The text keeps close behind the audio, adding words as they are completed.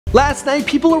Last night,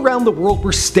 people around the world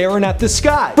were staring at the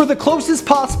sky for the closest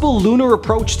possible lunar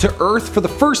approach to Earth for the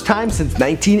first time since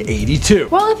 1982.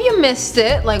 Well, if you missed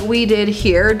it, like we did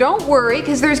here, don't worry,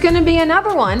 because there's going to be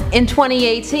another one in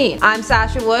 2018. I'm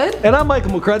Sasha Wood. And I'm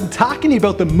Michael McCrudden, talking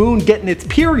about the moon getting its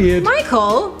period.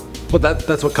 Michael! Well,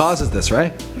 that's what causes this,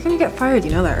 right? You're going to get fired,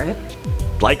 you know that,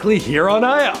 right? Likely here on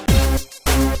IO.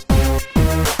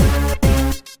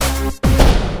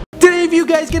 If you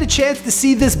guys get a chance to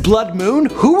see this blood moon,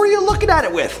 who were you looking at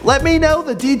it with? Let me know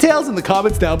the details in the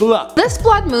comments down below. This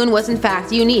blood moon was in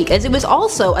fact unique, as it was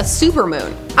also a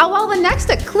supermoon. While the next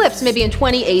eclipse may be in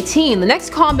 2018, the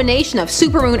next combination of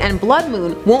supermoon and blood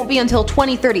moon won't be until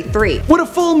 2033. When a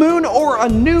full moon or a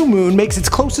new moon makes its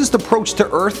closest approach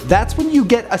to Earth, that's when you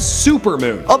get a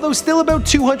supermoon. Although still about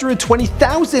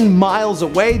 220,000 miles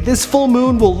away, this full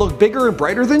moon will look bigger and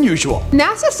brighter than usual.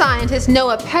 NASA scientist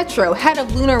Noah Petro, head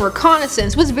of lunar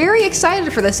reconnaissance, was very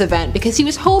excited for this event because he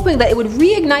was hoping that it would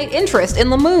reignite interest in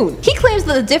the moon. He claims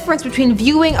that the difference between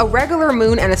viewing a regular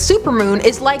moon and a supermoon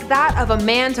is like that of a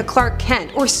man to Clark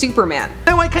Kent or Superman.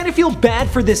 Now I kind of feel bad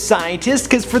for this scientist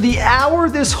because for the hour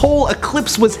this whole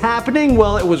eclipse was happening,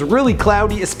 well, it was really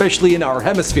cloudy, especially in our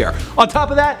hemisphere. On top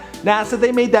of that, NASA,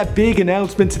 they made that big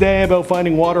announcement today about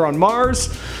finding water on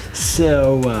Mars.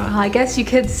 So, well, I guess you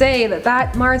could say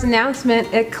that Mars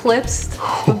announcement eclipsed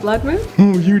the blood moon.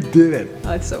 Oh, you did it.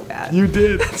 Oh, it's so bad. You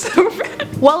did. That's so bad.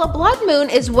 Well, a blood moon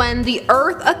is when the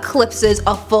Earth eclipses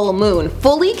a full moon,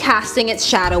 fully casting its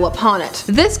shadow upon it.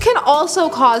 This can also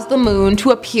cause the moon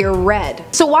to appear red.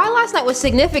 So why last night was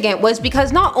significant was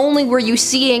because not only were you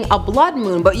seeing a blood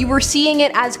moon, but you were seeing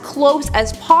it as close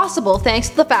as possible thanks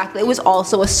to the fact that it was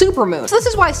also a supermoon. So this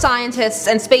is why scientists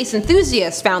and space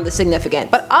enthusiasts found this significant,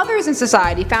 but others in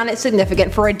society found it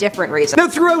significant for a different reason. Now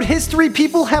throughout history,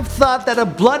 people have thought that a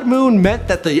blood moon meant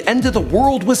that the end of the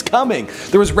world was coming.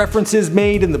 There was references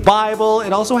made in the Bible.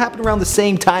 It also happened around the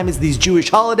same time as these Jewish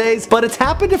holidays, but it's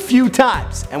happened a few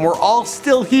times, and we're all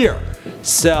still here.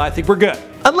 So I think we're good.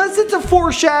 Unless it's a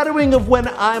foreshadowing of when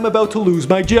I'm about to lose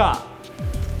my job.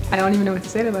 I don't even know what to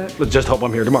say to that. Let's just hope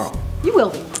I'm here tomorrow. You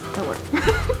will be. Don't worry.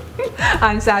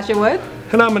 I'm Sasha Wood.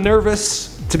 And I'm a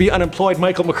nervous to be unemployed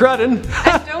Michael McCrudden.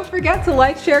 And don't forget to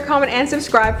like, share, comment, and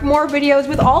subscribe for more videos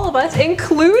with all of us,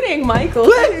 including Michael.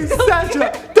 Please,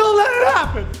 Sasha, don't let it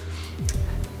happen.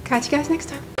 Catch you guys next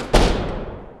time.